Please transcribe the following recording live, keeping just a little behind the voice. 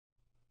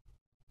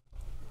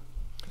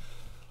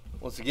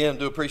Once again,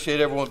 do appreciate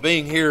everyone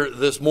being here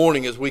this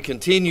morning as we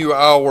continue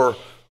our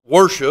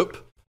worship,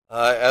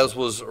 as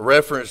was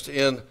referenced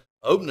in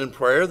opening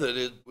prayer, that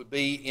it would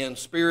be in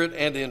spirit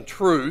and in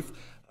truth.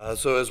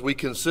 So as we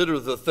consider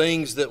the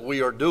things that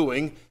we are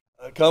doing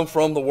come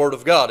from the Word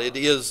of God, it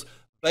is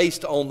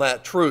based on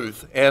that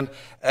truth. And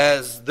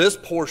as this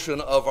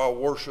portion of our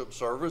worship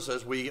service,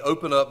 as we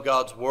open up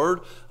God's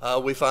Word,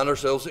 we find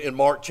ourselves in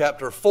Mark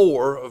chapter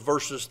 4,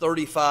 verses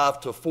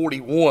 35 to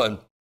 41.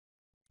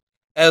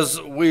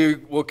 As we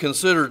will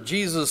consider,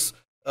 Jesus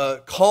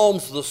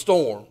calms the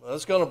storm.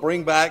 That's going to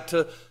bring back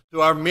to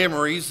our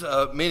memories,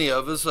 many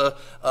of us,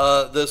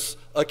 this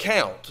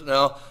account.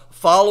 Now,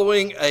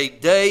 following a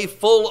day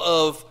full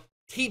of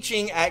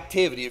teaching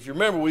activity. If you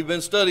remember, we've been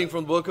studying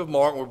from the book of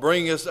Mark. We're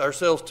bringing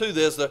ourselves to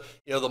this,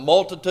 the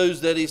multitudes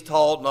that he's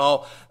taught and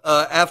all.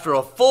 After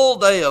a full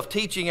day of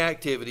teaching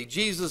activity,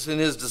 Jesus and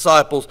his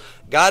disciples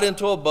got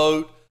into a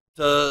boat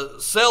to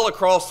sail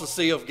across the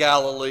Sea of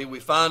Galilee. We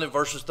find in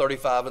verses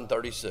 35 and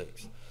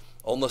 36.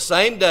 On the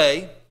same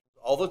day,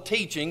 all the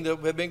teaching that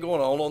had been going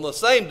on the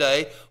same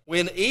day,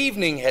 when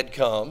evening had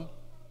come,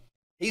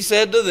 he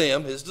said to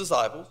them, his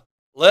disciples,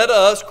 "Let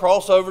us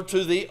cross over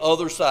to the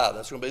other side."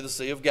 That's going to be the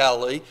Sea of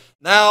Galilee.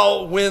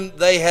 Now, when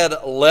they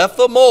had left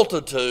the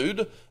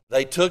multitude,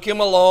 they took him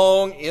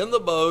along in the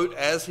boat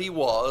as he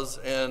was,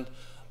 and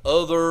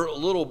other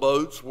little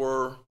boats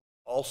were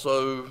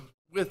also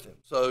with him.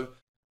 So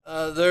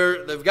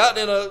they've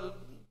gotten in a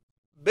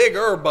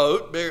bigger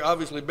boat,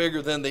 obviously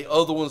bigger than the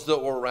other ones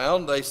that were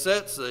around. They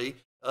set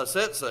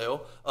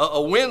sail. A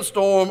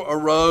windstorm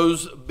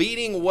arose,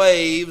 beating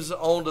waves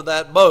onto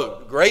that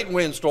boat. A great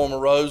windstorm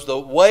arose. The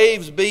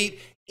waves beat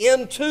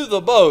into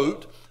the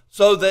boat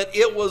so that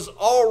it was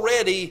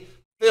already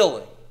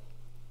filling.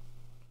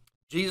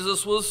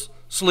 Jesus was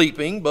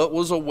sleeping, but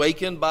was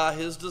awakened by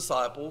his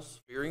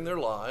disciples, fearing their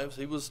lives.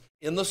 He was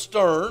in the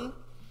stern,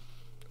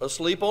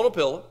 asleep on a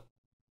pillow.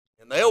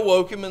 And they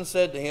awoke him and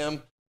said to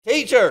him,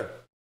 "Teacher,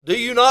 do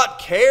you not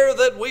care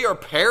that we are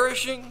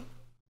perishing?"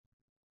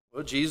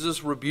 Well,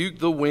 Jesus rebuked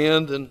the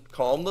wind and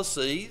calmed the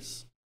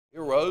seas. He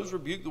arose,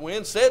 rebuked the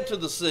wind, said to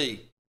the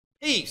sea,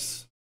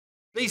 "Peace,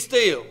 be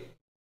still."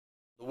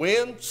 The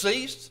wind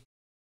ceased,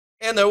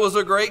 and there was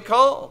a great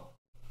calm.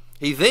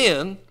 He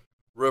then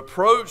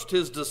reproached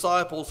his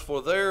disciples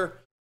for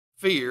their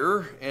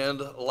fear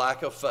and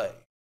lack of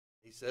faith.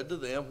 He said to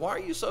them, "Why are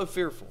you so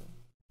fearful?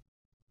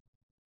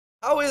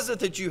 How is it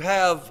that you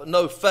have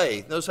no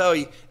faith?" Notice how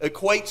he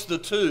equates the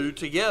two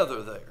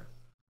together there.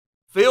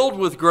 Filled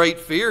with great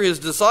fear, his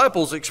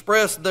disciples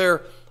expressed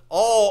their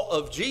awe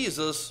of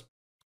Jesus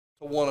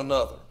to one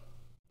another.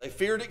 They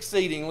feared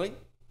exceedingly,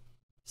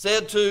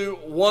 said to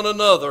one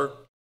another,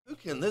 "Who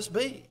can this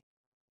be,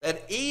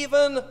 that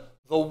even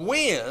the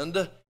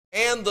wind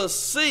and the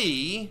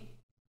sea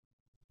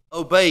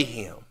obey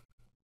him?"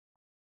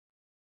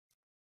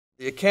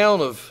 The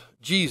account of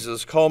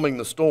Jesus calming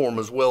the storm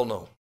is well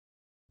known.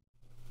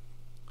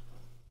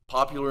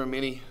 Popular in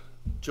many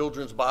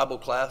children's Bible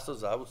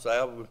classes, I would say.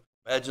 I would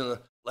imagine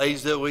the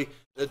ladies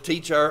that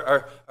teach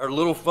our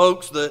little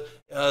folks that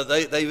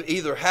they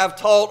either have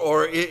taught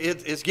or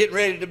it's getting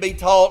ready to be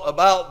taught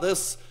about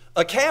this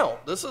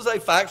account. This is a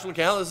factual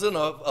account. This isn't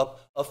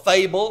a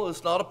fable.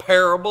 It's not a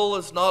parable.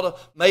 It's not a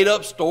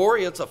made-up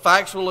story. It's a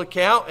factual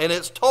account, and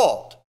it's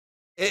taught.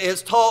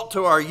 It's taught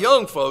to our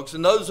young folks,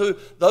 and those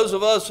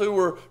of us who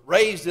were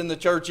raised in the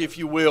church, if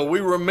you will. We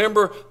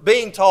remember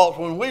being taught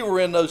when we were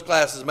in those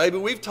classes. Maybe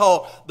we've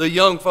taught the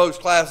young folks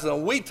classes,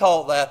 and we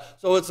taught that.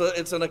 So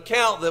it's an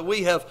account that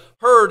we have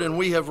heard and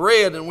we have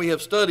read and we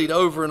have studied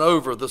over and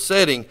over. The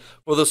setting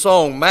for the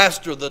song,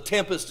 "Master, the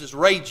tempest is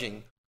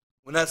raging."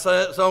 When that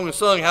song is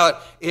sung, how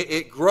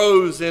it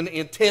grows in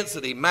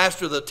intensity.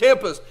 Master, the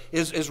tempest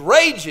is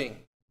raging.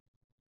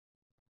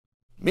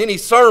 Many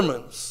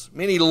sermons,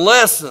 many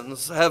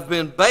lessons have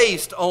been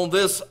based on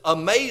this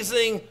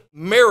amazing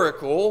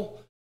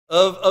miracle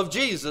of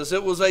Jesus.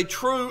 It was a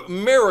true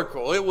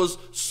miracle. It was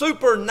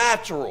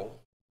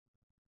supernatural.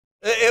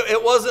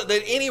 It wasn't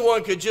that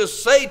anyone could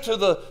just say to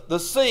the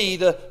sea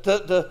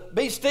to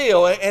be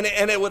still and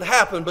it would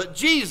happen. But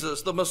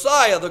Jesus, the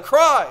Messiah, the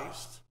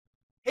Christ,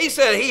 he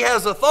said he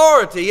has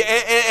authority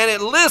and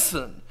it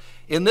listened.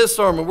 In this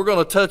sermon, we're going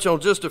to touch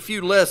on just a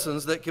few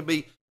lessons that can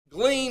be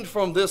gleaned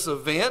from this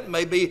event,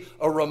 maybe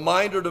a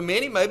reminder to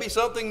many, maybe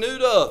something new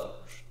to others.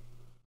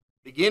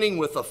 Beginning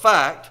with the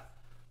fact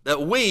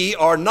that we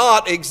are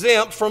not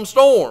exempt from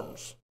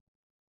storms.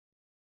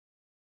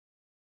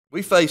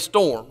 We face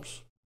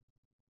storms.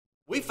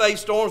 We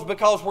face storms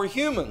because we're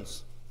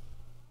humans.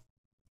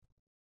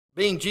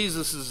 Being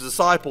Jesus'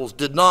 disciples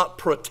did not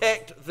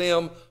protect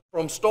them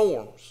from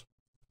storms.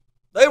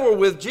 They were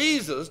with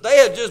Jesus. They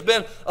had just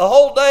been a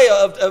whole day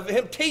of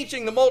him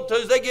teaching the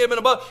multitudes. They get him in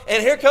a boat,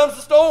 and here comes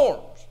the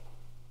storms.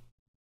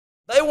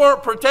 They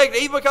weren't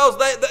protected, even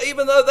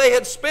though they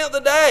had spent the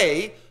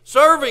day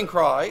serving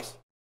Christ,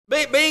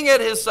 being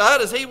at his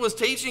side as he was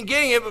teaching,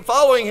 getting him,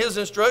 following his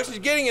instructions,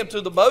 getting him to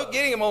the boat,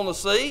 getting him on the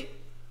sea.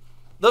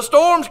 The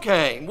storms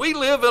came. We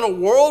live in a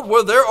world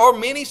where there are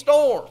many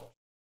storms.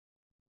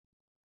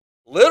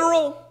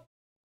 literal,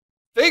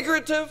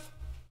 figurative,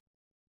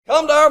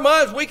 come to our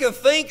minds. We can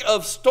think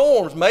of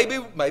storms. Maybe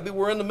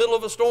we're in the middle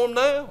of a storm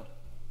now.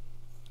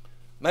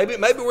 Maybe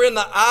we're in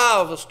the eye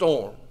of a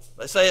storm.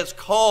 They say it's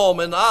calm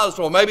in the eye of the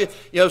storm. Maybe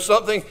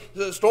something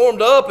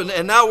stormed up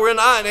and now we're in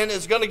the eye and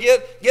it's going to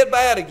get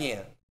bad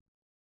again.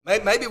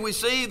 Maybe we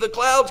see the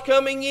clouds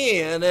coming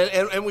in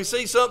and we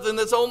see something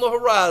that's on the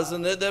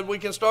horizon that we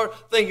can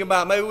start thinking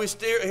about. Maybe we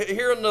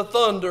hearing the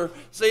thunder,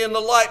 seeing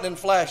the lightning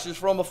flashes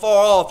from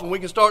afar off, and we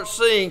can start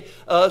seeing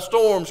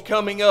storms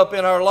coming up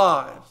in our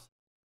lives.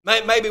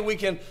 Maybe we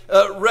can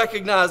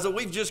recognize that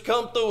we've just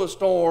come through a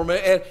storm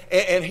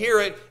and hear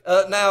it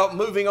now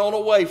moving on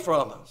away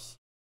from us.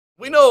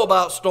 We know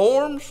about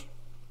storms.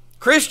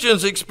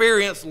 Christians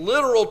experience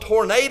literal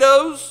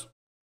tornadoes,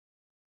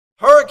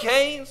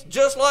 hurricanes,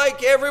 just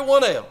like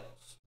everyone else.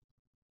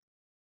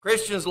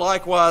 Christians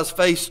likewise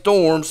face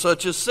storms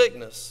such as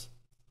sickness,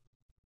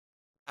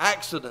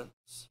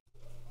 accidents,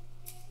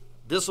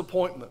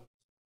 disappointment,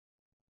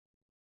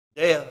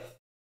 death.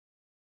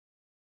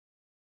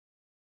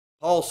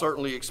 Paul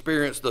certainly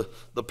experienced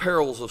the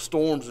perils of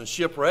storms and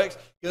shipwrecks.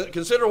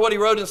 Consider what he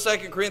wrote in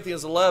 2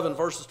 Corinthians 11,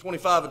 verses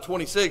 25 and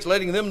 26,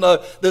 letting them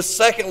know this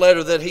second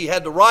letter that he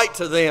had to write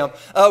to them,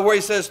 where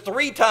he says,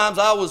 3 times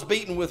I was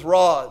beaten with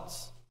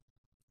rods.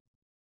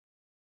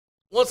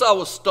 Once I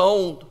was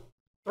stoned.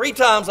 3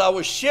 times I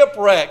was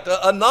shipwrecked.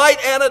 A night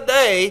and a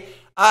day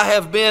I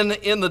have been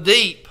in the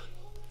deep.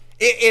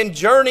 In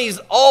journeys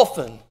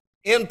often.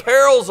 In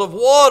perils of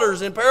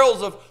waters. In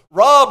perils of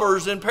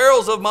robbers. In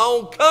perils of my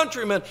own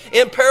countrymen.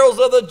 In perils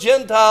of the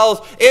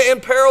Gentiles. In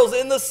perils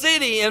in the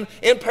city. In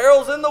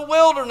perils in the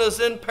wilderness.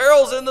 In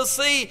perils in the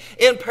sea.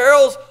 In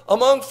perils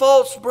among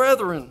false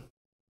brethren.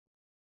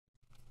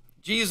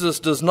 Jesus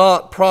does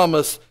not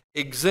promise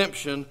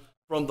exemption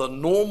from the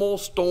normal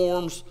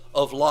storms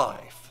of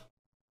life.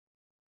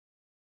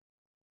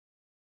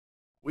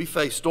 We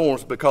face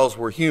storms because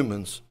we're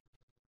humans.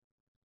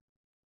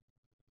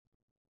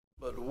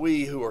 But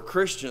we who are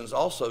Christians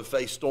also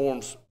face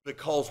storms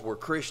because we're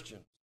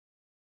Christians.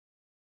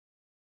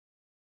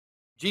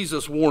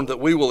 Jesus warned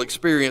that we will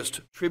experience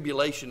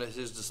tribulation as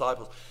his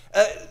disciples.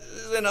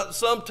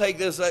 Some take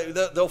this,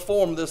 they'll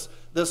form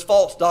this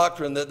false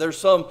doctrine that there's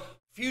some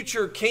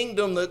future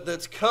kingdom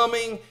that's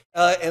coming,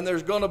 and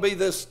there's going to be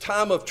this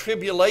time of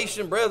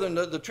tribulation. Brethren,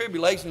 the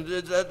tribulation,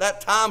 that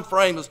time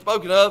frame is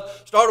spoken of,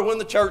 started when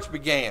the church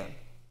began.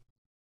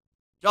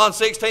 John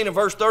 16 and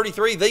verse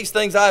 33, these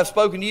things I have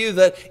spoken to you,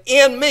 that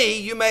in me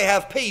you may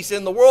have peace.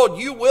 In the world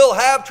you will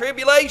have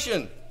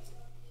tribulation.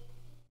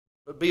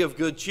 But be of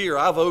good cheer,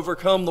 I've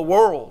overcome the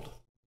world.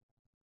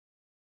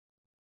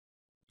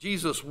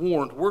 Jesus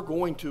warned we're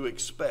going to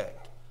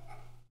expect.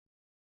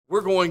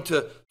 We're going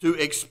to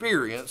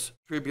experience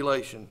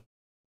tribulation.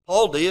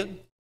 Paul did.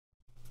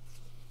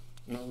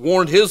 He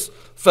warned his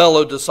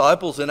fellow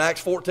disciples in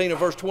Acts 14 and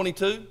verse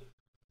 22,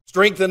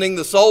 strengthening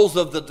the souls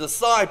of the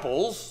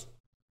disciples,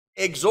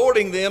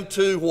 exhorting them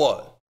to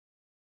what?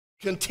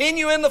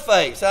 Continue in the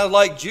faith. Sounds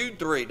like Jude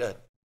 3, doesn't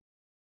it?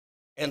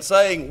 And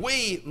saying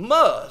we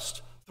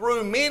must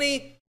through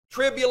many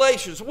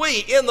tribulations.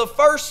 We, in the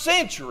first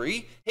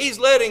century, he's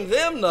letting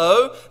them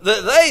know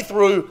that they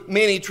through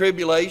many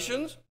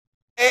tribulations.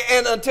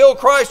 And until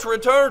Christ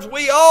returns,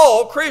 we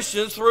all,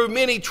 Christians, through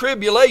many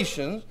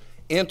tribulations,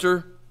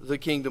 enter the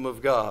kingdom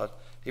of God.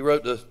 He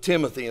wrote to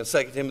Timothy in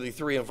 2 Timothy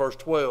 3 and verse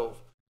 12,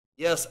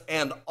 yes,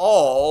 and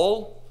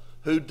all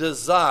who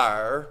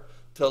desire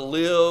to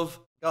live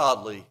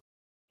godly.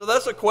 So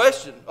that's a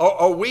question.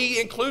 Are we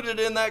included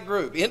in that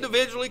group,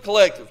 individually,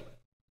 collectively?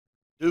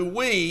 Do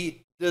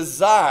we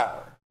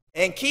desire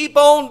and keep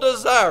on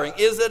desiring?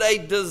 Is it a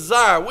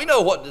desire? We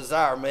know what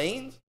desire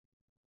means.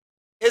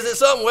 Is it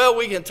something, well,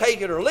 we can take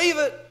it or leave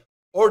it?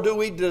 Or do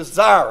we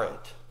desire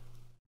it?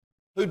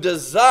 Who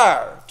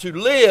desire to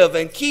live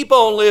and keep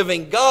on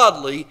living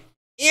godly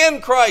in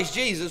Christ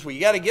Jesus, well,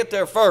 you got to get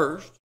there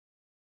first,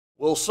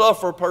 will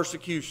suffer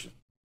persecution.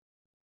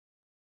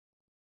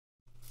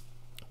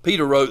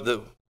 Peter wrote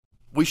that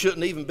we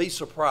shouldn't even be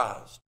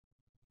surprised.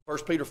 1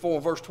 Peter 4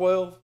 and verse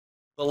 12.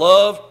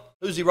 Beloved,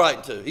 who's he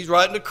writing to? He's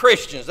writing to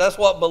Christians. That's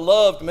what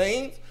beloved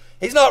means.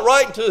 He's not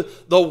writing to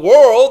the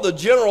world, the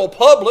general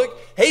public.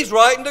 He's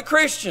writing to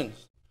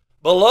Christians.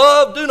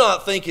 Beloved, do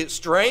not think it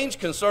strange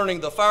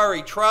concerning the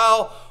fiery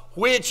trial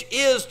which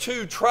is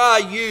to try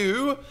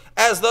you,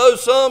 as though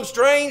some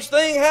strange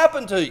thing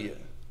happened to you.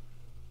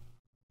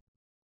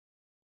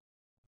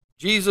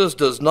 Jesus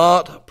does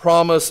not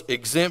promise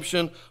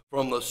exemption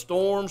from the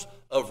storms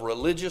of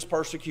religious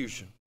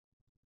persecution.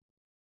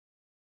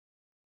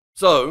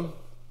 So,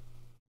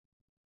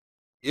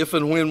 if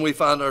and when we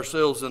find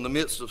ourselves in the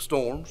midst of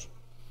storms,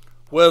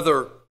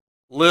 whether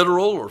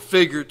literal or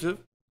figurative,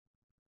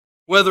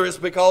 whether it's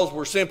because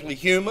we're simply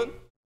human,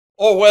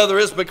 or whether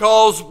it's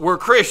because we're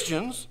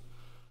Christians,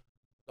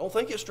 don't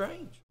think it's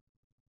strange.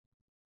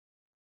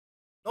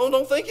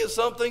 Don't think it's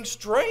something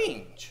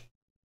strange.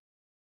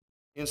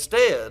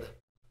 Instead,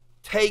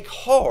 take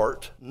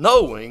heart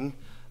knowing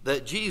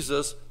that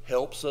Jesus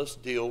helps us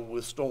deal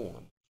with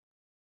storms.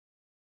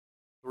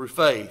 Through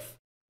faith,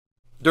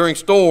 during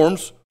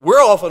storms,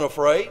 we're often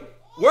afraid.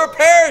 We're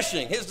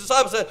perishing. His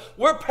disciples said,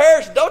 we're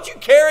perishing. Don't you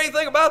care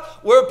anything about it?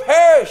 We're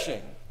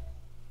perishing.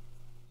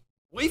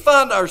 We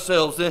find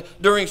ourselves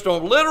during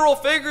storm, literal,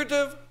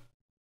 figurative,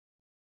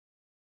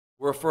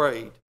 we're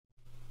afraid.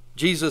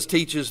 Jesus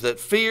teaches that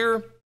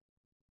fear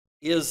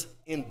is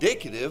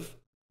indicative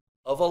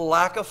of a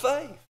lack of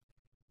faith.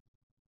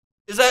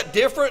 Is that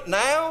different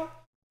now?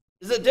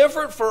 Is it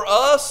different for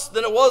us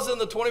than it was in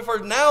the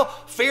 21st? Now,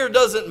 fear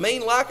doesn't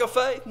mean lack of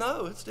faith.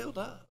 No, it still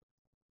does.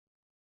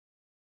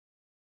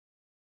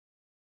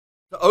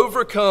 To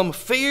overcome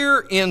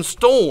fear in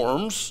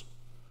storms,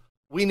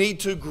 we need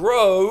to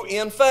grow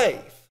in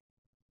faith.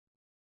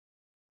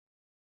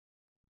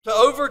 To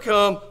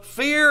overcome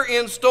fear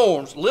in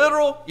storms,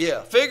 literal,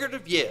 yeah,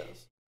 figurative, yes.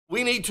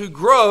 We need to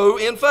grow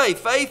in faith.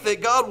 Faith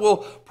that God will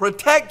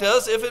protect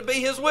us if it be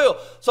His will.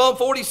 Psalm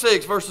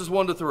 46, verses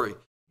 1 to 3.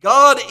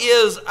 God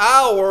is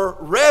our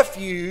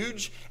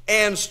refuge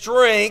and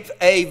strength,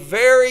 a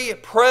very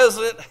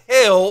present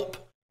help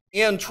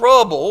in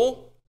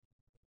trouble.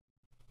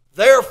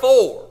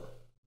 Therefore,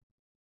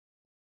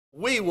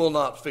 we will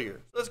not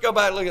fear. Let's go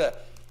back and look at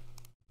that.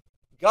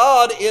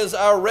 God is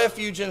our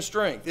refuge and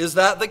strength. Is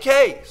that the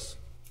case?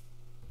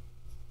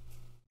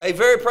 A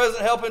very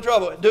present help in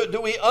trouble.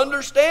 Do we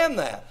understand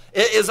that?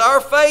 Is our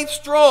faith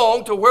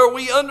strong to where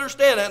we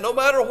understand that no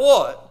matter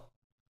what?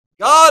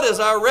 God is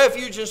our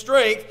refuge and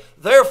strength.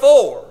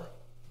 Therefore,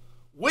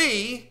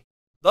 we,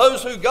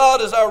 those who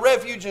God is our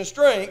refuge and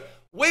strength,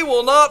 we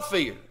will not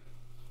fear.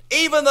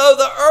 Even though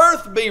the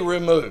earth be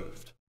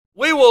removed,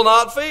 we will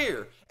not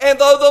fear. And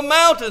though the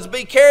mountains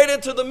be carried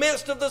into the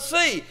midst of the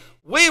sea,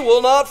 we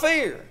will not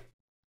fear.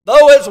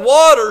 Though its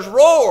waters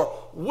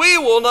roar, we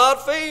will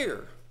not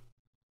fear.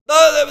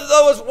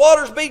 Though its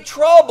waters be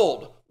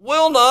troubled,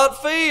 will not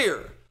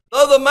fear.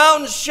 Though the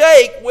mountains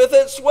shake with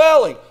its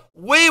swelling,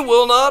 we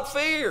will not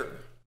fear.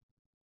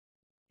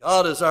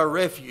 God is our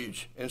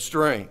refuge and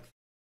strength.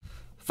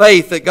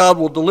 Faith that God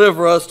will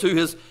deliver us to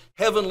His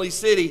heavenly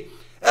city,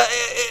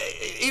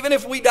 even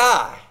if we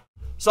die.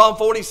 Psalm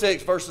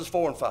 46, verses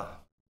 4 and 5.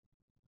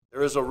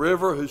 There is a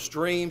river whose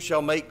stream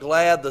shall make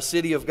glad the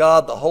city of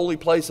God, the holy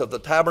place of the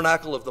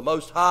tabernacle of the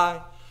Most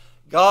High.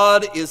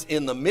 God is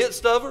in the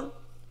midst of her.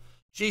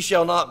 She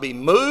shall not be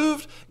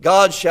moved.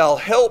 God shall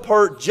help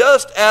her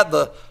just at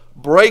the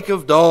break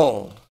of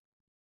dawn.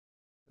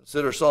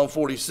 Consider Psalm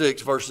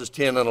 46, verses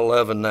 10 and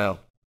 11 now.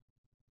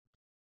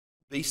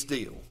 Be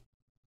still.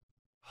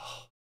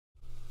 Oh,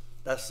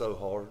 that's so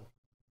hard.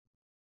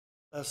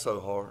 That's so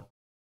hard.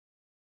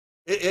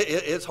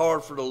 It's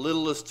hard for the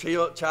littlest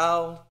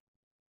child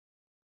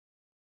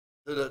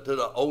to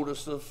the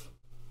oldest of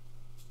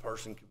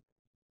person. Be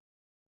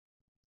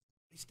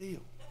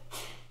still.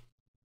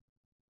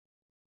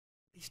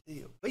 Be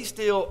still. Be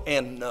still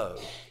and know.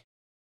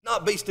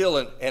 Not be still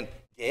and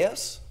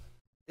guess.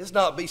 It's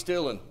not be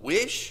still and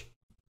wish.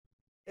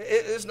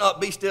 It's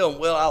not be still and,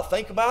 well, I'll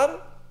think about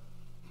it.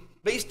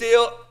 Be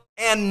still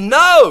and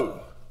know.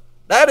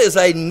 That is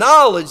a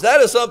knowledge. That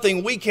is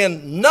something we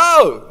can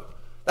know.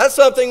 That's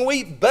something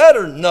we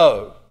better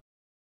know.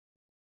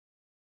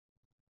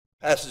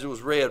 Passage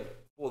was read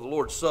for the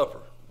Lord's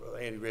Supper. Brother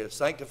Andy read,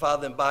 sanctify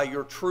them by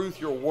your truth.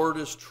 Your word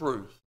is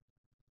truth.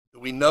 Do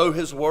we know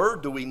His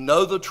word? Do we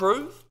know the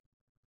truth?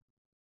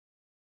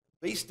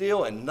 Be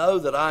still and know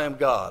that I am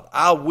God.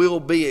 I will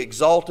be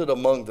exalted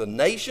among the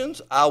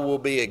nations. I will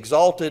be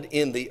exalted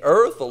in the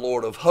earth. The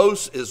Lord of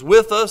hosts is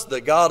with us. The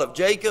God of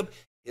Jacob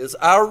is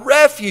our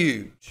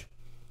refuge.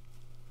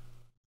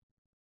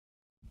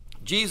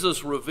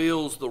 Jesus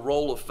reveals the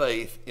role of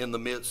faith in the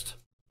midst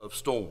of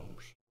storms.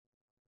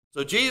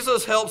 So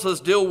Jesus helps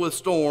us deal with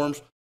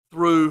storms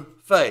through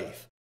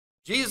faith.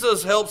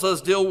 Jesus helps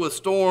us deal with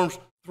storms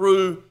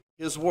through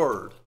His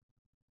word.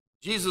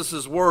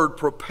 Jesus' word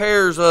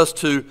prepares us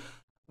to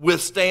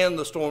withstand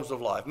the storms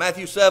of life.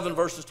 Matthew 7,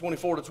 verses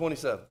 24 to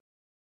 27.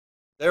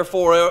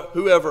 Therefore,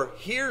 whoever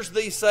hears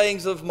these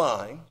sayings of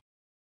mine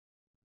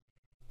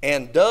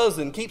and does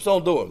and keeps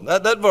on doing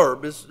them. That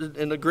verb is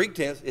in the Greek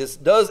tense is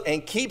does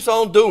and keeps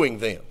on doing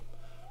them.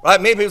 Right?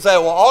 Many people say,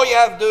 well, all you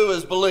have to do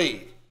is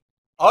believe.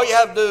 All you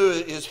have to do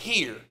is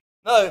hear.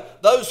 No,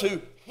 those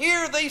who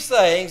hear these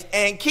sayings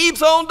and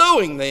keeps on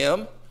doing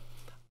them,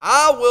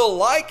 I will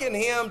liken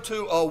him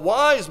to a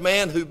wise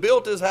man who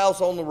built his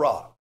house on the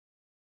rock.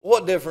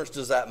 What difference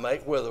does that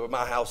make, whether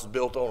my house is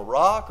built on a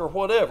rock or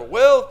whatever?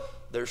 Well,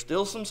 there's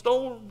still some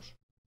storms.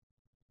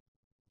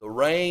 The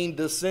rain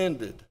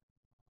descended.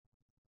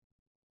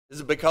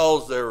 Is it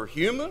because they were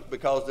human?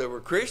 Because they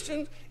were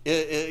Christians?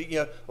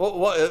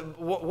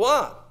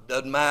 Why?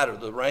 Doesn't matter.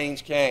 The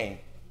rains came.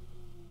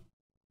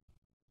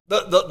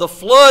 The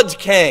floods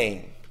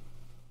came.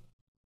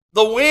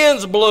 The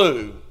winds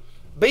blew.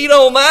 Beat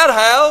on that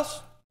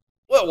house.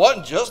 Well, it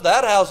wasn't just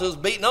that house it was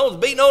beating on. It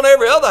was beating on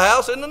every other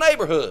house in the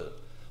neighborhood.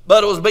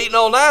 But it was beating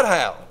on that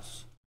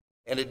house.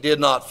 And it did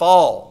not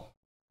fall,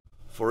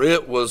 for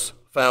it was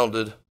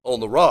founded on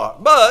the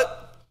rock.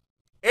 But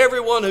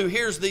everyone who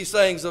hears these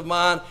sayings of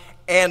mine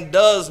and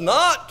does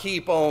not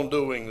keep on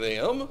doing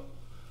them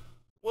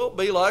Well,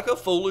 be like a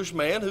foolish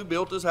man who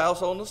built his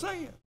house on the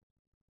sand.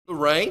 The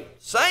rain,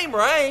 same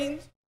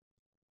rains.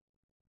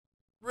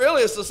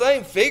 Really, it's the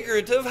same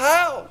figurative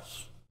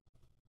house.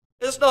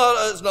 It's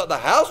not the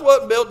house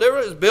wasn't built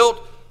different, it's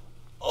built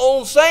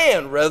on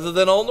sand rather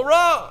than on the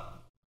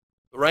rock.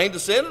 The rain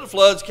descended, the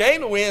floods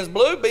came, the winds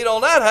blew, beat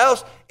on that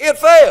house, it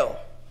fell.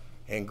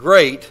 And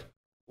great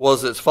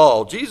was its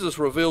fall. Jesus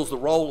reveals the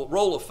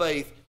role of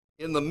faith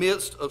in the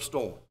midst of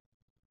storm.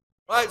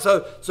 Right?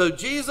 So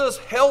Jesus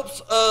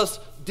helps us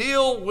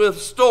deal with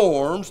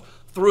storms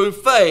through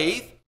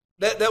faith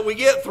that we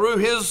get through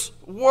His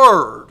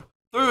Word.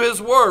 Through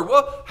His Word.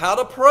 Well, how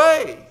to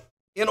pray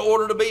in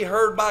order to be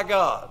heard by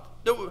God.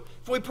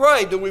 If we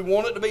pray, do we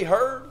want it to be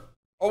heard?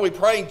 Are we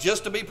praying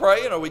just to be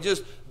praying? Are we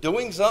just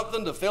doing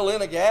something to fill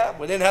in a gap?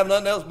 We didn't have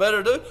nothing else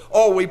better to do?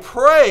 Or are we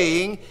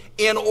praying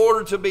in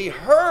order to be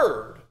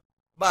heard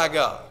by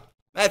God?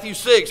 Matthew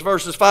 6,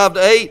 verses 5 to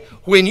 8,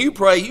 when you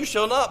pray, you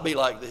shall not be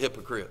like the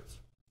hypocrites.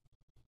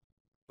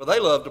 For they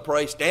love to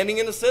pray standing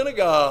in the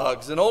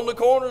synagogues and on the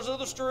corners of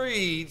the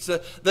streets,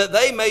 that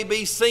they may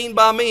be seen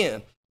by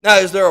men. Now,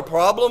 is there a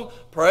problem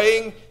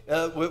praying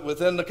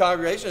within the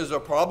congregation? Is there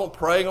a problem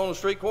praying on the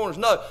street corners?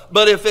 No.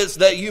 But if it's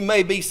that you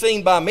may be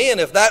seen by men,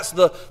 if that's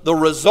the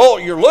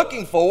result you're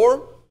looking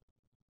for,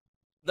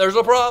 there's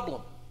a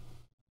problem.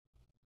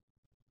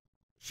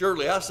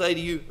 Surely, I say to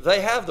you, they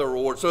have their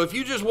reward. So if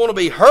you just want to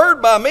be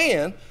heard by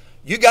men,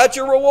 you got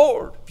your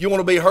reward. If you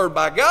want to be heard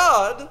by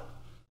God,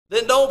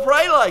 then don't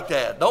pray like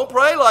that. Don't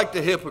pray like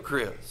the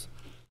hypocrites.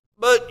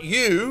 But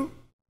you,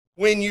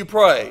 when you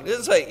pray, it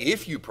doesn't say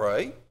if you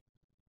pray.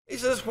 He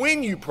says,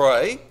 when you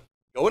pray,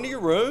 go into your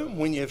room.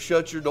 When you have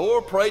shut your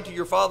door, pray to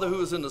your Father who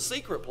is in the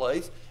secret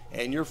place,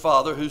 and your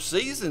Father who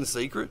sees in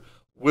secret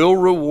will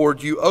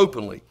reward you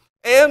openly.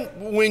 And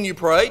when you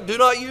pray, do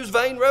not use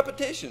vain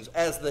repetitions,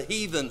 as the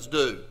heathens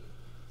do.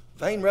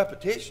 Vain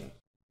repetitions.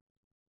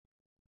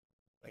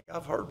 I think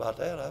I've heard about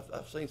that.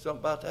 I've seen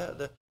something about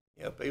that.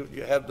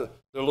 You have their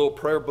little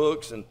prayer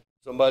books, and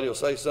somebody will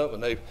say something,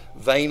 and they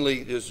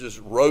vainly just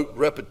wrote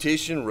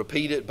repetition,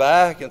 repeat it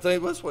back, and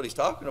think, well, that's what he's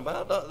talking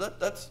about.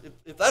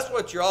 If that's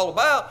what you're all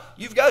about,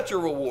 you've got your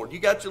reward. You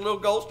got your little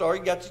gold star.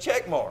 You got your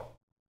check mark.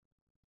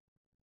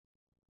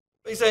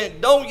 He's saying,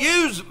 don't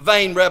use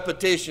vain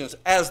repetitions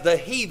as the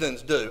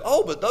heathens do.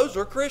 Oh, but those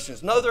are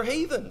Christians. No, they're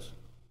heathens.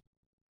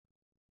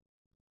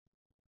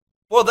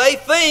 For they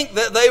think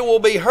that they will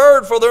be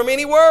heard for their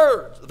many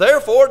words.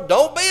 Therefore,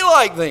 don't be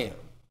like them.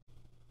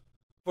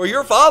 For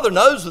your Father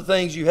knows the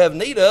things you have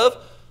need of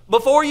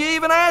before you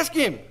even ask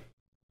Him.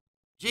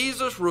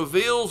 Jesus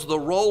reveals the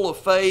role of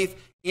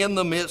faith in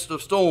the midst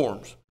of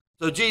storms.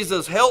 So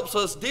Jesus helps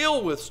us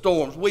deal with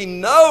storms. We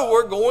know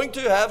we're going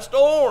to have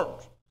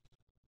storms.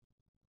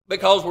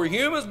 Because we're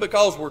humans,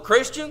 because we're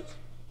Christians.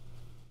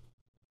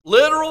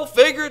 Literal,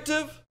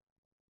 figurative,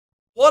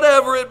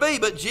 whatever it be.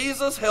 But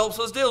Jesus helps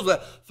us deal with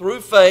that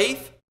through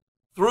faith.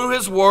 Through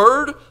His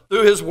Word.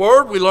 Through His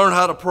Word we learn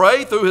how to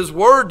pray. Through His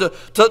Word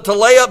to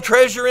lay up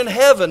treasure in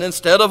heaven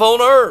instead of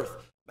on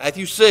earth.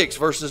 Matthew 6,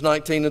 verses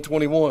 19 and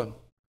 21.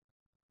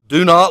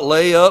 Do not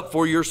lay up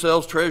for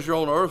yourselves treasure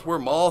on earth where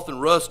moth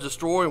and rust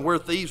destroy and where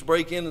thieves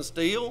break in and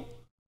steal.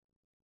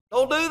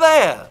 Don't do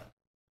that.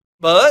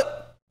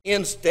 But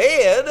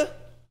instead,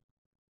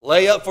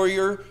 lay up for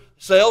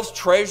yourselves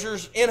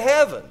treasures in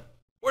heaven,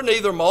 where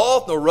neither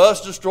moth nor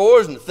rust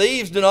destroys and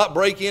thieves do not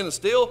break in and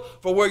steal.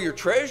 For where your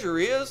treasure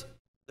is,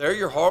 there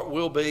your heart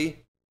will be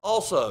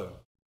also.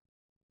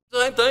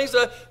 Same things,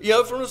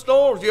 from the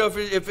storms.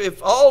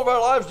 If all of our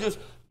lives just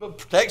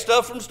protect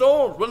stuff from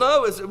storms. Well,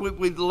 no,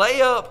 we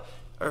lay up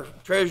our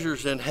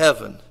treasures in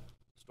heaven.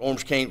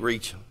 Storms can't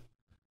reach them.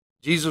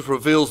 Jesus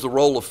reveals the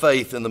role of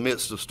faith in the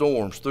midst of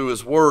storms through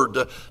His Word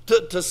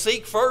to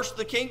seek first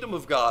the kingdom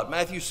of God.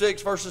 Matthew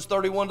 6, verses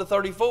 31 to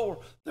 34.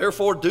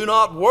 Therefore, do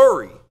not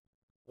worry.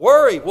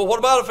 Worry. Well, what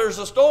about if there's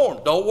a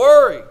storm? Don't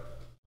worry.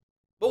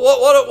 But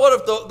what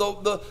if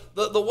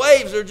the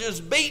waves are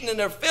just beating and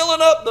they're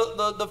filling up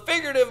the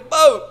figurative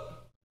boat?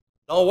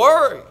 Don't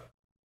worry.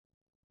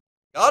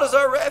 God is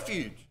our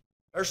refuge,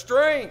 our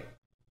strength.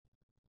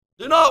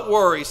 Do not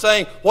worry,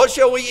 saying, what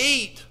shall we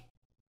eat?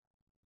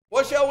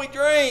 What shall we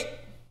drink?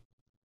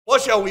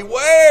 What shall we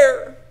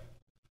wear?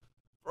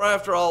 For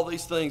after all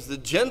these things the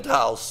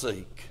Gentiles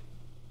seek.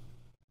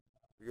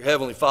 Your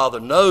Heavenly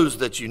Father knows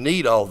that you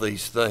need all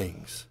these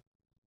things.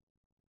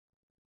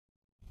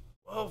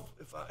 Well,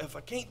 if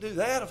I can't do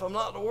that, if I'm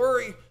not to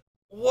worry,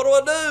 what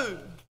do I do?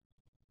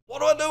 What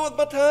do I do with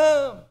my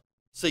time?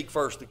 Seek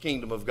first the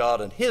kingdom of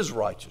God and His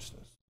righteousness.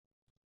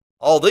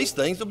 All these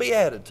things will be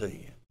added to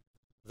you.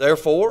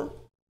 Therefore,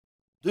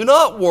 do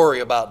not worry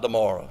about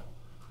tomorrow,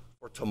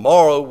 for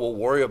tomorrow will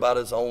worry about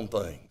its own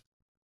things.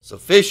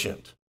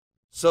 Sufficient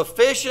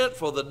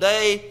for the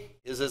day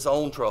is its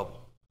own trouble.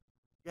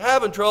 If you're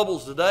having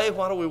troubles today,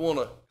 why do we want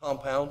to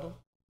compound them?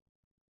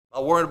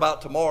 By worrying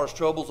about tomorrow's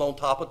troubles on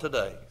top of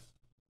today's.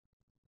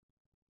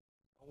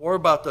 Don't worry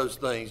about those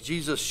things.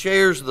 Jesus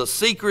shares the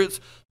secrets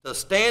to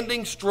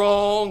standing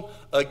strong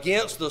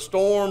against the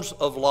storms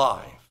of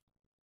life.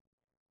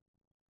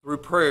 Through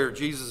prayer,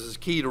 Jesus is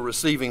key to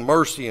receiving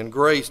mercy and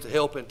grace to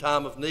help in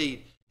time of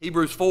need.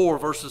 Hebrews 4,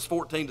 verses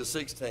 14 to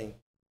 16.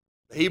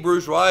 The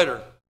Hebrews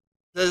writer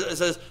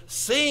says,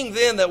 seeing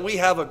then that we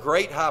have a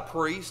great high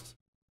priest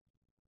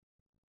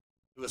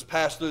who has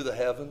passed through the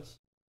heavens.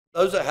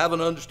 Those that have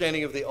an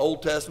understanding of the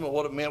Old Testament,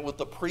 what it meant with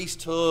the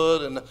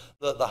priesthood and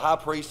the high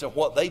priest and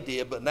what they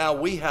did, but now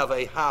we have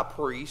a high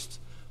priest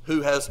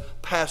who has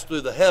passed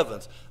through the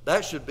heavens.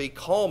 That should be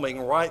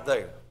calming right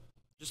there,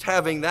 just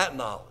having that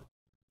knowledge.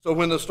 So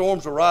when the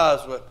storms arise,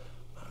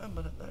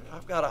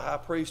 I've got a high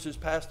priest who's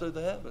passed through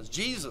the heavens,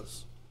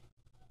 Jesus,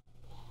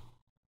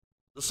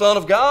 the Son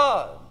of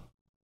God.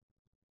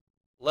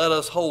 Let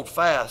us hold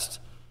fast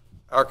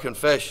our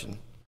confession.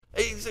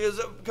 He says,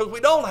 because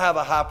we don't have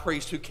a high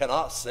priest who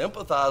cannot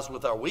sympathize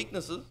with our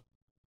weaknesses,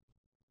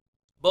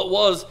 but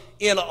was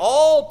in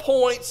all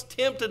points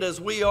tempted as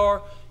we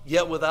are,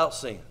 yet without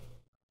sin.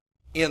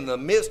 In the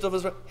midst of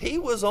his, he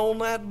was on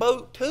that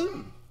boat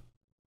too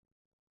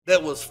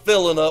that was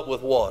filling up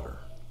with water.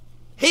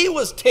 He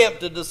was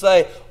tempted to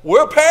say,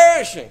 we're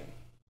perishing.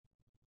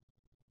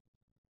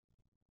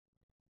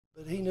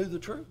 But he knew the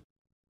truth.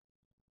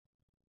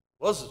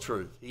 Was the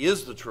truth. He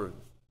is the truth.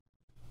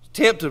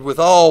 Tempted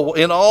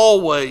in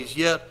all ways,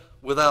 yet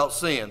without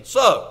sin.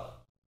 So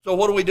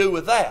what do we do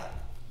with that?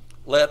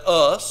 Let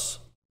us,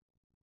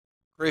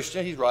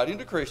 Christian, he's writing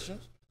to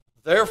Christians,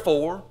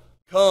 therefore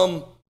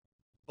come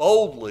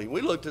boldly.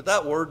 We looked at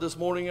that word this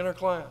morning in our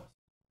class.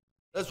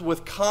 That's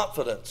with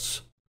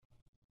confidence,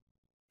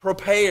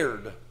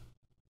 prepared.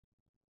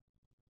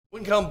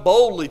 We can come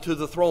boldly to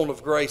the throne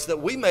of grace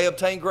that we may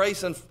obtain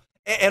grace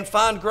and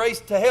find grace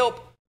to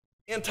help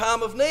in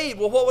time of need.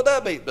 Well, what would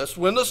that be? That's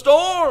when the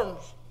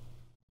storms.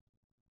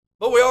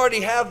 But we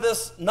already have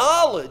this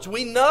knowledge.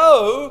 We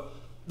know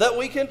that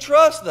we can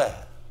trust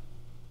that.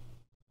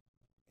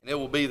 And it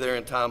will be there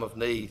in time of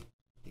need.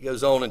 He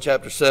goes on in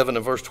chapter 7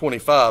 and verse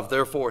 25.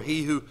 Therefore,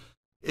 he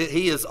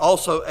is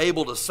also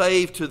able to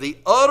save to the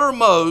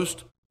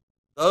uttermost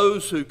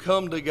those who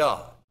come to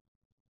God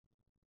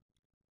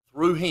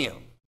through him.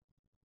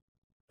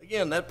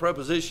 Again, that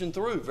preposition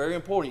through, very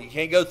important. You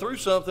can't go through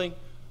something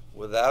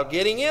without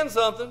getting in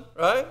something,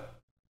 right?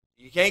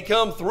 You can't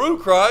come through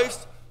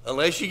Christ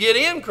unless you get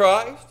in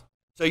Christ.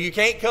 So you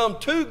can't come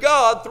to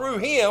God through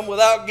him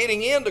without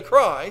getting into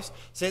Christ,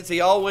 since he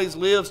always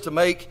lives to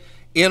make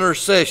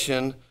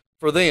intercession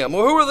for them.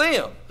 Well, who are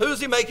them? Who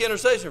does he make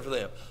intercession for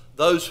them?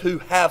 Those who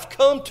have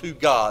come to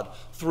God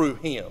through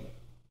him.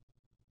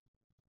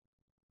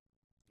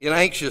 In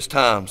anxious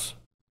times,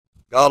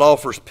 God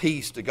offers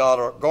peace to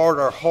guard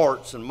our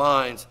hearts and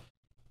minds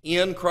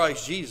in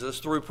Christ Jesus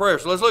through prayer.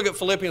 So let's look at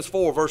Philippians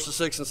 4, verses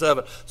 6 and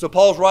 7. So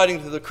Paul's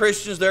writing to the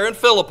Christians there in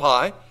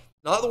Philippi,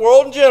 not the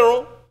world in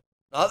general,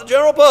 not the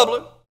general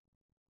public.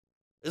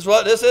 This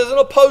isn't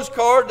a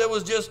postcard that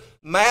was just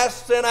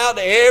mass sent out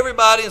to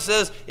everybody and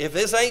says, if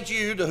this ain't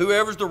you, to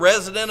whoever's the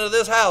resident of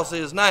this house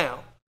is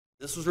now.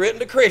 This was written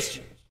to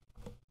Christians.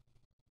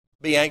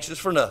 Be anxious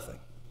for nothing,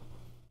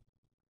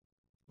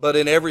 but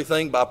in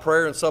everything by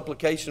prayer and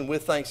supplication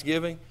with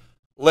thanksgiving,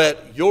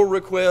 let your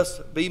requests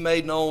be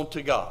made known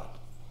to God.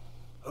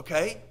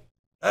 Okay?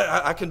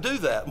 I can do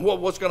that.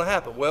 What's going to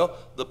happen? Well,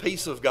 the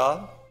peace of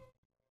God,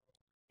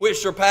 which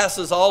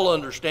surpasses all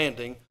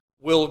understanding,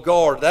 will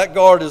guard. That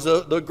guard is,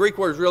 the Greek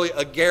word is really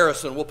a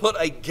garrison. We'll put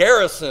a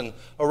garrison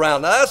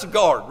around. Now that's a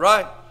guard,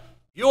 right?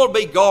 You want to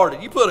be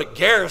guarded, you put a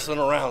garrison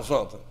around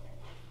something.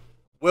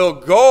 Will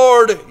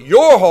guard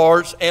your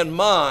hearts and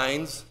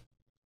minds.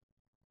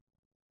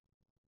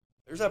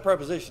 There's that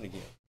preposition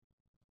again.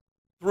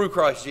 Through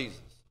Christ Jesus.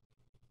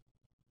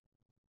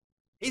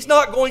 He's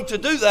not going to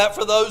do that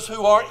for those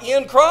who aren't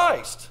in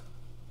Christ,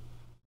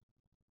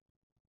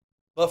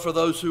 but for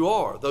those who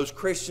are, those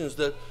Christians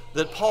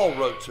that Paul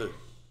wrote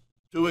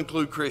to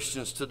include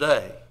Christians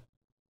today.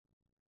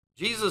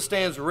 Jesus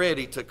stands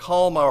ready to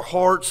calm our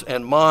hearts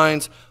and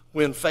minds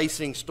when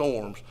facing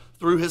storms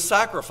through his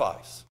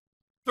sacrifice.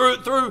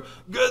 Through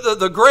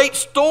the great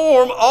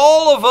storm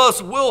all of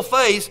us will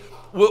face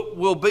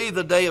will be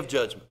the day of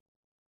judgment.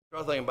 Try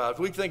to think about it. If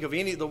we think of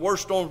any of the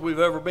worst storms we've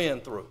ever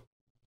been through,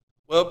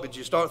 well, but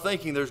you start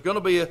thinking there's going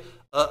to be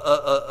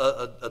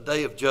a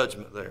day of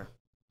judgment there.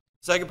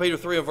 2 Peter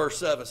 3 and verse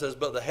 7 says,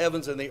 but the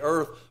heavens and the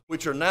earth,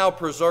 which are now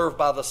preserved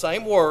by the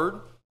same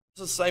word,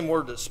 this is the same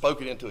word that's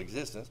spoken into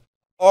existence,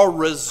 are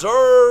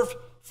reserved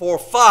for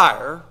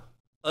fire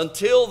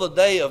until the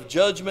day of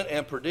judgment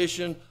and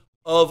perdition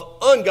of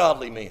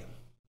ungodly men.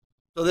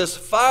 So this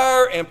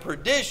fire and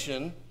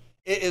perdition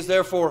is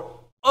therefore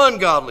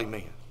ungodly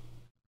men.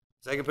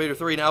 2 Peter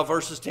 3 now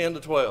verses 10 to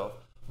 12.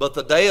 But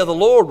the day of the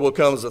Lord will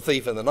come as a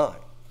thief in the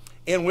night,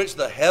 in which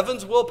the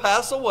heavens will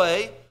pass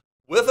away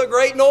with a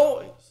great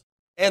noise,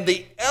 and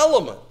the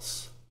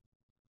elements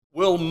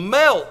will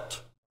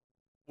melt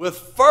with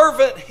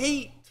fervent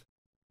heat.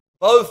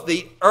 Both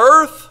the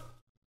earth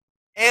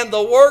and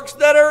the works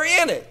that are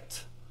in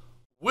it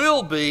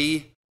will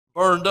be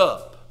burned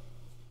up.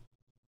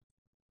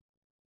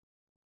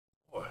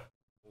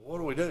 What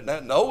do we do?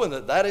 Now, knowing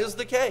that is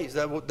the case,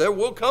 there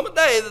will come a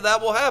day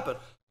that will happen.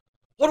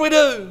 What do we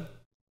do?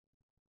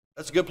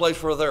 That's a good place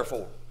for a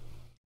therefore.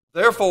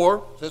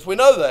 Therefore, since we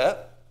know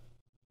that,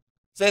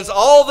 since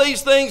all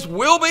these things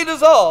will be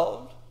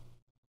dissolved,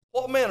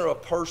 what manner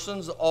of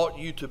persons ought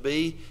you to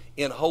be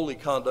in holy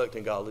conduct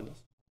and godliness?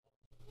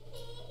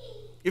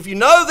 If you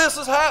know this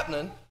is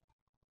happening,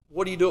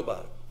 what do you do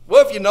about it?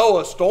 Well, if you know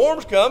a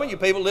storm's coming, you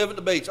people live at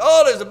the beach.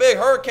 Oh, there's a big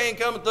hurricane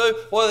coming through.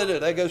 What do?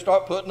 They go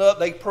start putting up,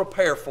 they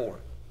prepare for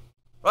it.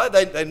 Right?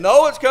 They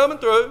know it's coming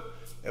through.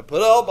 They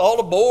put up all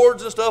the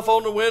boards and stuff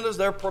on the windows.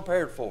 They're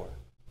prepared for it.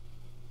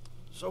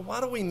 So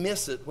why do we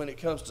miss it when it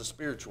comes to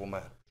spiritual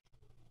matters?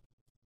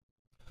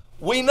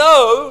 We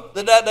know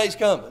that that day's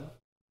coming.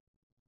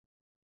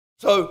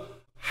 So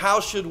how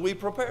should we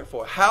prepare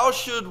for it? How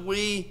should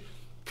we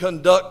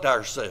conduct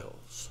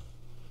ourselves?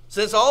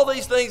 Since all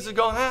these things are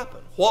going to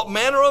happen, what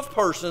manner of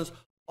persons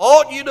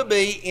ought you to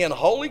be in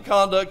holy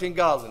conduct and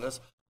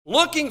godliness,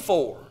 looking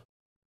for,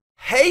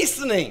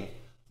 hastening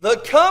the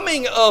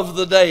coming of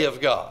the day of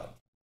God,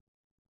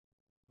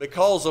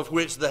 because of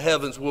which the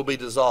heavens will be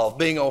dissolved,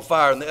 being on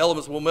fire, and the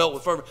elements will melt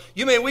with fervor.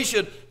 You mean we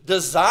should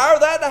desire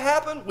that to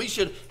happen? We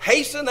should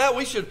hasten that?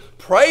 We should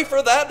pray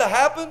for that to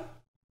happen?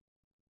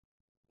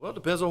 Well, it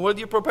depends on whether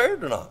you're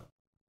prepared or not.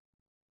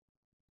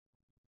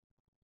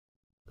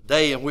 The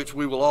day in which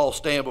we will all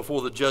stand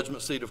before the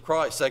judgment seat of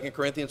Christ. 2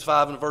 Corinthians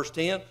 5 and verse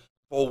 10.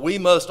 For we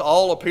must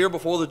all appear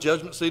before the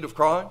judgment seat of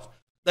Christ,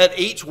 that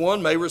each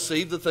one may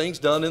receive the things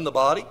done in the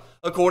body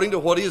according to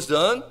what he has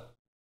done.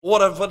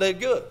 What if I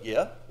did good?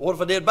 Yeah. What if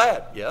I did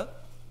bad? Yeah.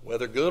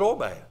 Whether good or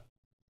bad.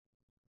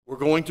 We're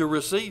going to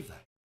receive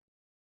that.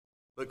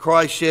 But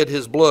Christ shed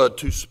his blood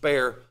to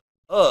spare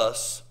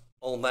us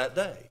on that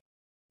day.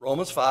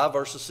 Romans 5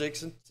 verses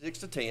 6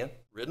 to 10,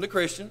 written to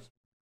Christians.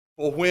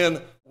 For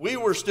when we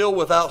were still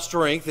without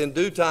strength, in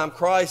due time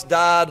Christ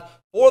died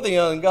for the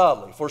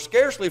ungodly. For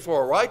scarcely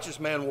for a righteous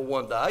man will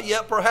one die,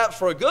 yet perhaps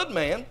for a good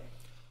man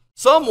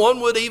someone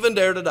would even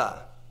dare to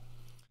die.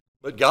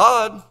 But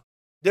God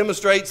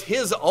demonstrates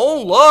his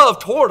own love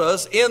toward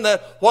us in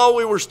that while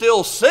we were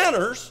still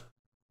sinners,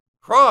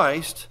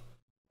 Christ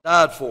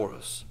died for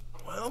us.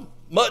 Well,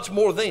 much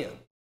more then,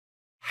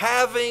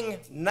 having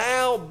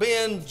now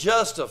been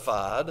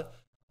justified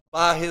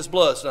by his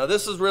blood. So now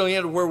this is really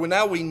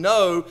where we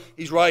know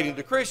he's writing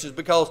to Christians,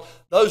 because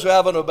those who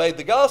haven't obeyed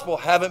the gospel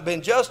haven't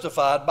been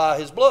justified by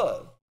his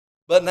blood.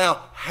 But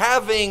now,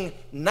 having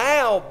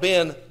now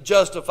been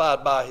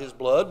justified by his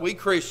blood, we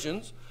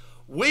Christians,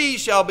 we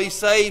shall be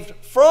saved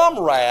from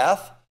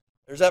wrath,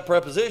 there's that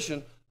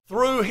preposition,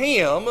 through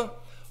him.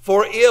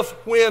 For if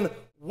when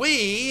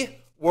we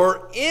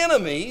were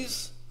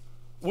enemies,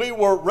 we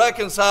were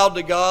reconciled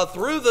to God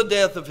through the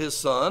death of his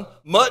Son,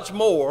 much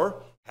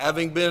more,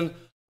 having been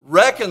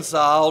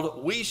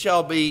reconciled, we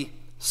shall be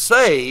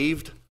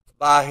saved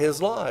by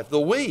his life.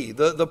 The we,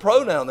 the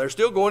pronoun, they're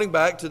still going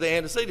back to the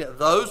antecedent.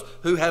 Those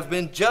who have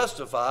been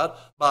justified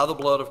by the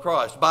blood of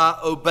Christ, by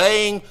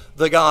obeying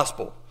the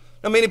gospel.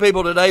 Now, many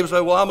people today will say,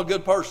 well, I'm a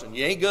good person.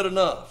 You ain't good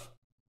enough.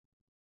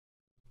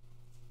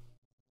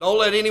 Don't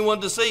let anyone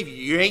deceive you.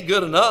 You ain't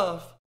good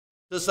enough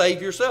to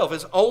save yourself.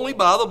 It's only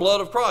by the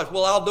blood of Christ.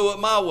 Well, I'll do it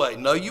my way.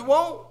 No, you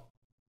won't.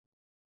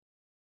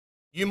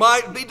 You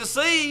might be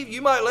deceived.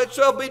 You might let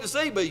yourself be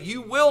deceived, but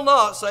you will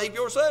not save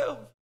yourself.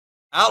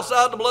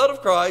 Outside the blood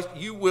of Christ,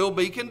 you will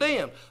be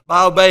condemned.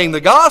 By obeying the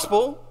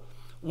gospel,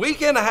 we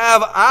can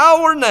have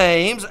our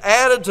names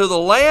added to the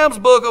Lamb's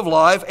book of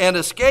life and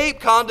escape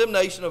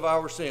condemnation of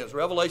our sins.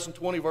 Revelation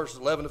 20, verses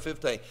 11 to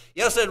 15.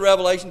 Yes, I said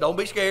Revelation. Don't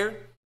be scared.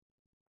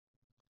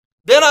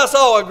 Then I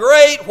saw a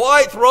great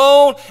white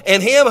throne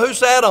and him who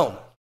sat on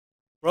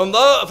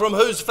it, from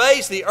whose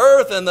face the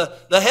earth and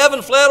the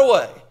heaven fled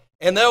away,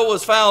 and there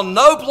was found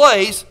no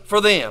place for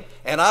them.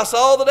 And I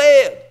saw the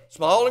dead,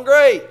 small and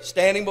great,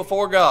 standing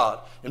before God.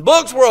 And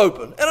books were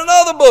opened, and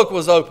another book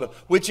was opened,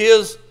 which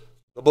is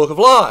the book of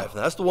life.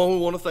 That's the one we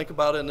want to think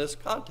about in this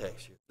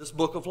context here, this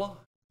book of life.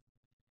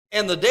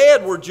 And the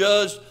dead were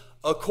judged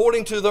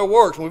according to their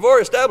works. And we've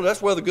already established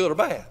that's whether good or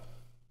bad.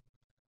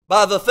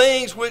 By the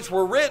things which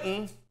were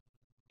written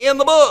in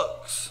the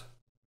books.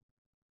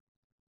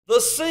 The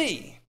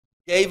sea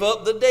gave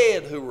up the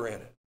dead who were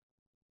in it.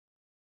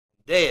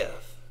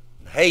 Death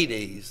and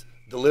Hades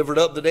delivered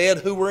up the dead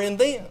who were in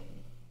them.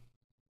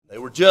 They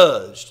were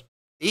judged,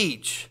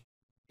 each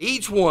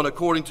one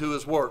according to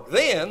his work.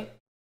 Then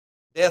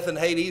death and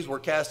Hades were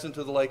cast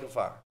into the lake of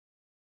fire.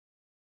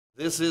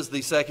 This is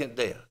the second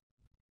death.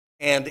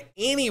 And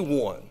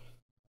anyone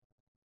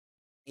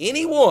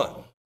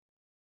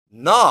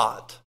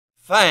not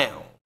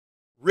found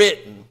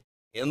written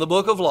in the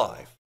book of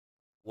life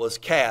was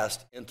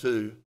cast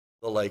into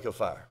the lake of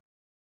fire.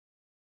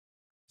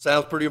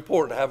 Sounds pretty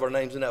important to have our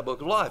names in that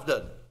book of life,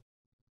 doesn't it?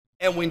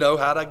 And we know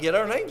how to get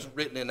our names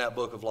written in that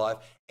book of life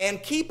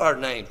and keep our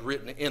names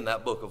written in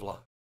that book of life.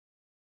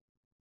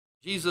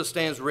 Jesus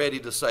stands ready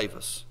to save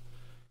us.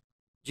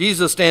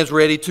 Jesus stands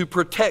ready to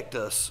protect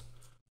us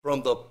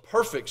from the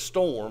perfect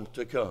storm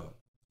to come.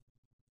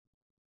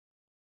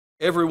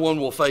 Everyone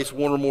will face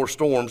one or more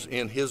storms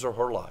in his or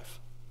her life,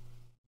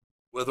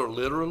 whether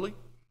literally,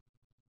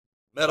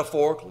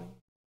 metaphorically,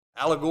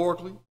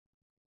 allegorically,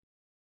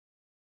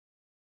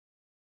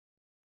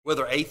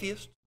 whether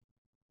atheist,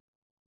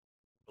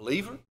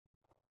 believer,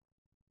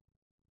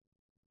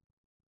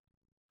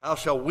 how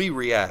shall we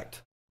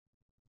react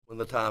when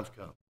the times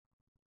come?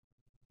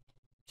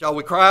 Shall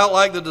we cry out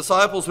like the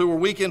disciples who were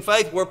weak in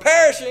faith? We're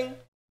perishing.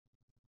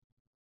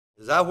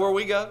 Is that where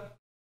we go?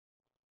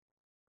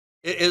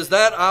 Is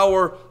that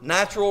our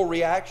natural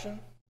reaction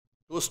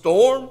to a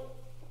storm?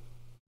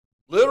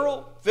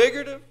 Literal,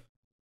 figurative?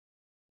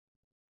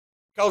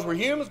 Because we're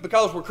humans,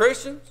 because we're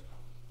Christians?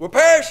 We're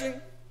perishing.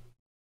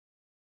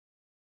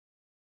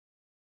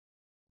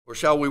 Or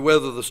shall we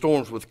weather the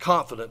storms with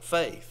confident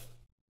faith,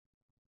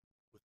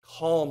 with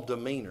calm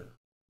demeanor,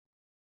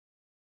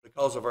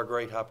 because of our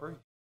great high priest?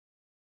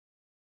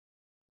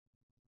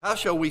 How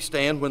shall we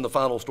stand when the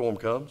final storm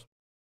comes?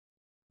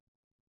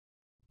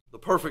 The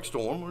perfect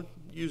storm, we're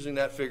using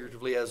that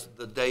figuratively as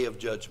the day of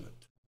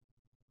judgment.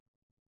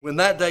 When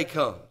that day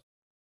comes,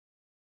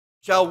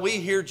 shall we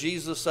hear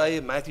Jesus say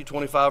in Matthew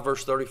 25,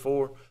 verse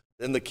 34,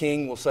 then the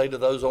king will say to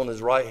those on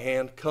his right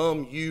hand,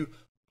 come, you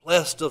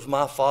blessed of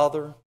my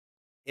Father,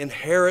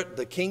 inherit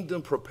the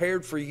kingdom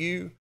prepared for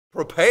you.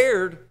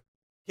 Prepared.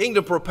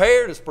 Kingdom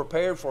prepared is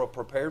prepared for a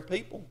prepared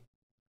people.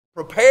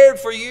 Prepared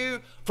for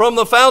you from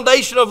the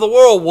foundation of the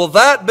world. Will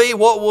that be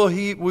what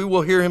we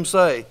will hear him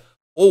say?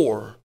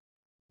 Or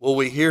will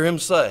we hear him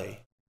say,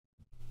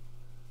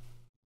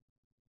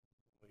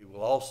 he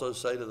will also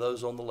say to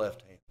those on the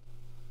left hand,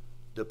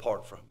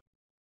 depart from me,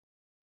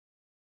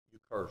 you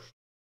cursed,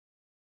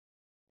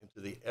 into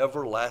the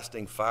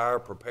everlasting fire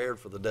prepared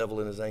for the devil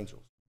and his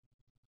angels.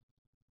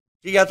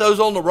 You got those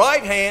on the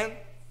right hand,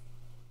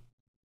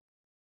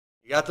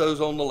 you got those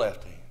on the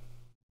left hand.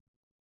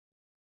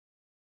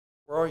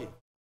 Where are you?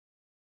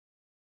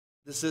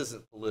 This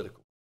isn't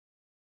political.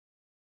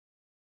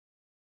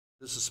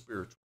 This is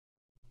spiritual.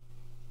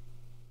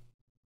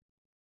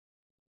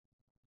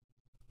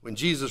 When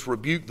Jesus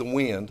rebuked the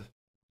wind,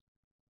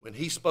 when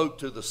he spoke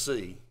to the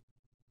sea,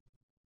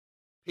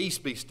 peace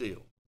be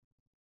still,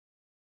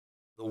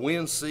 the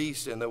wind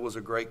ceased and there was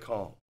a great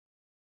calm.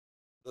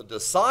 The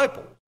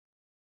disciples,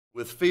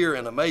 with fear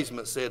and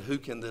amazement, said, who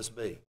can this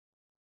be,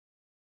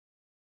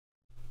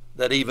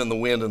 that even the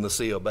wind and the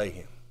sea obey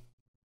him?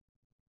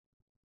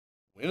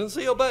 Wind and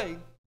sea obeyed.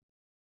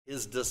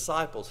 His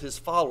disciples, his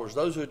followers,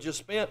 those who had just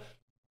spent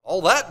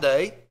all that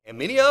day and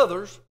many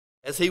others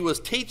as he was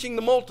teaching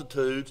the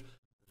multitudes,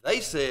 they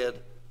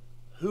said,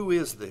 who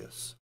is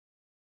this?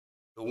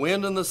 The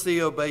wind and the sea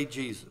obey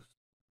Jesus.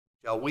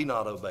 Shall we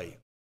not obey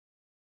him?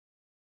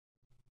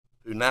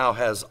 Who now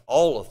has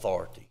all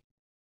authority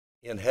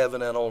in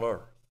heaven and on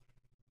earth.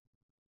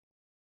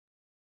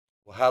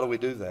 Well, how do we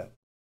do that?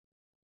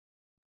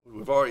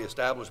 We've already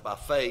established by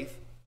faith,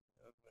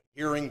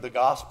 hearing the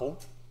gospel.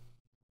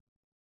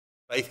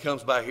 Faith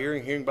comes by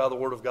hearing, hearing by the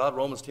word of God,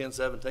 Romans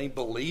 10:17,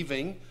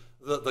 believing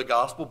the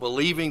gospel,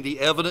 believing the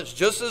evidence,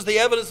 just as the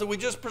evidence that we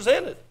just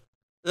presented.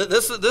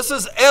 This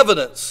is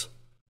evidence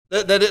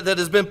that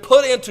has been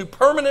put into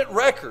permanent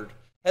record,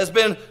 has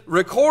been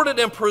recorded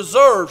and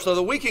preserved so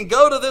that we can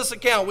go to this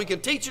account, we can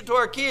teach it to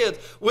our kids,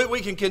 we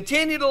can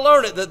continue to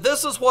learn it, that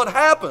this is what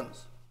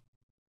happens.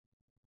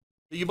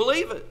 Do you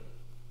believe it?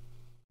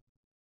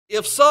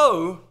 If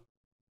so,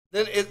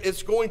 then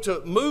it's going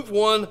to move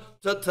one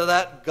to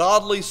that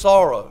godly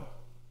sorrow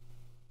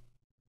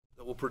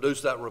that will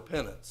produce that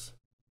repentance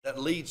that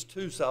leads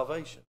to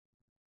salvation.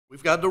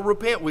 We've got to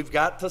repent. We've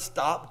got to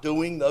stop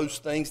doing those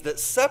things that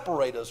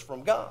separate us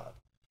from God.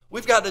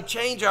 We've got to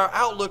change our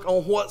outlook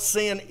on what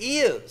sin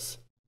is.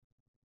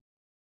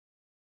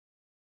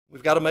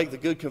 We've got to make the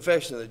good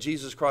confession that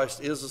Jesus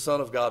Christ is the Son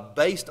of God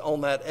based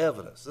on that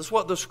evidence. That's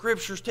what the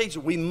Scriptures teach.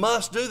 We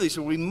must do this.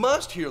 We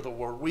must hear the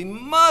Word. We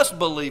must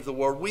believe the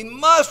Word. We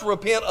must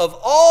repent of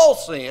all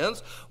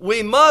sins.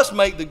 We must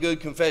make the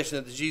good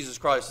confession that Jesus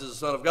Christ is the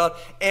Son of God.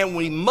 And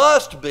we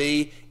must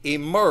be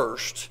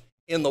immersed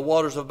in the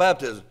waters of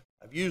baptism.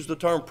 I've used the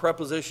term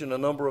preposition a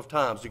number of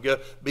times. You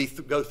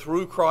go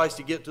through Christ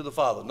to get to the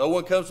Father. No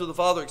one comes to the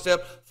Father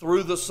except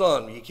through the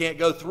Son. You can't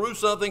go through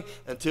something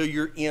until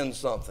you're in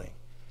something.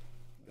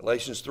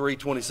 Galatians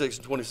 3:26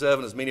 and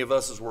 27, as many of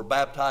us as were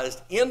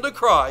baptized into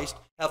Christ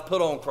have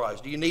put on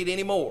Christ. Do you need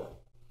any more?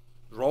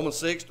 Romans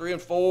 6:3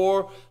 and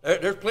 4.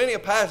 There's plenty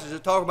of passages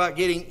that talk about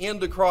getting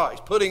into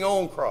Christ, putting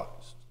on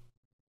Christ.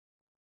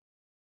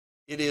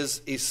 It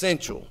is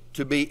essential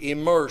to be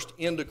immersed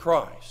into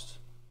Christ.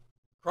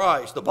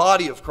 Christ, the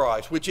body of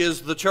Christ, which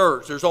is the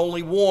church. There's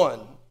only one.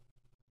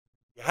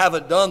 If you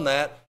haven't done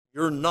that,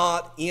 you're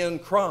not in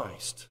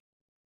Christ.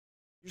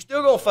 You're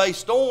still going to face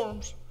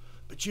storms.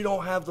 But you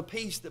don't have the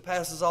peace that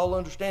passes all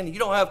understanding. You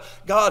don't have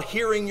God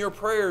hearing your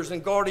prayers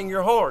and guarding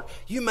your heart.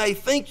 You may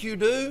think you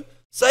do.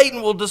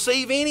 Satan will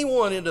deceive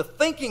anyone into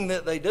thinking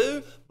that they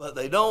do, but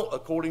they don't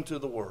according to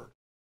the Word.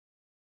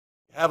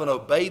 You haven't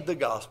obeyed the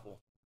gospel.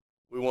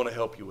 We want to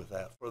help you with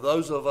that. For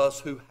those of us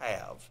who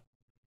have,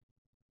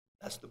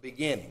 that's the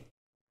beginning.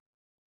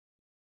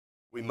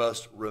 We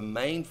must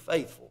remain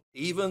faithful.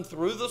 Even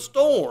through the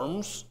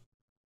storms,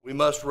 we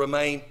must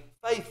remain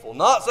faithful.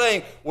 Not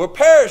saying we're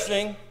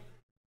perishing,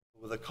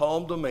 with a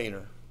calm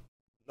demeanor,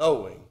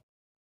 knowing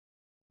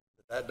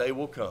that day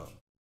will come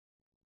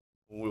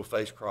when we'll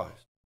face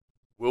Christ?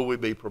 Will we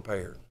be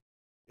prepared?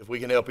 If we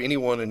can help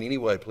anyone in any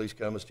way, please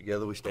come as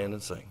together we stand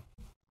and sing.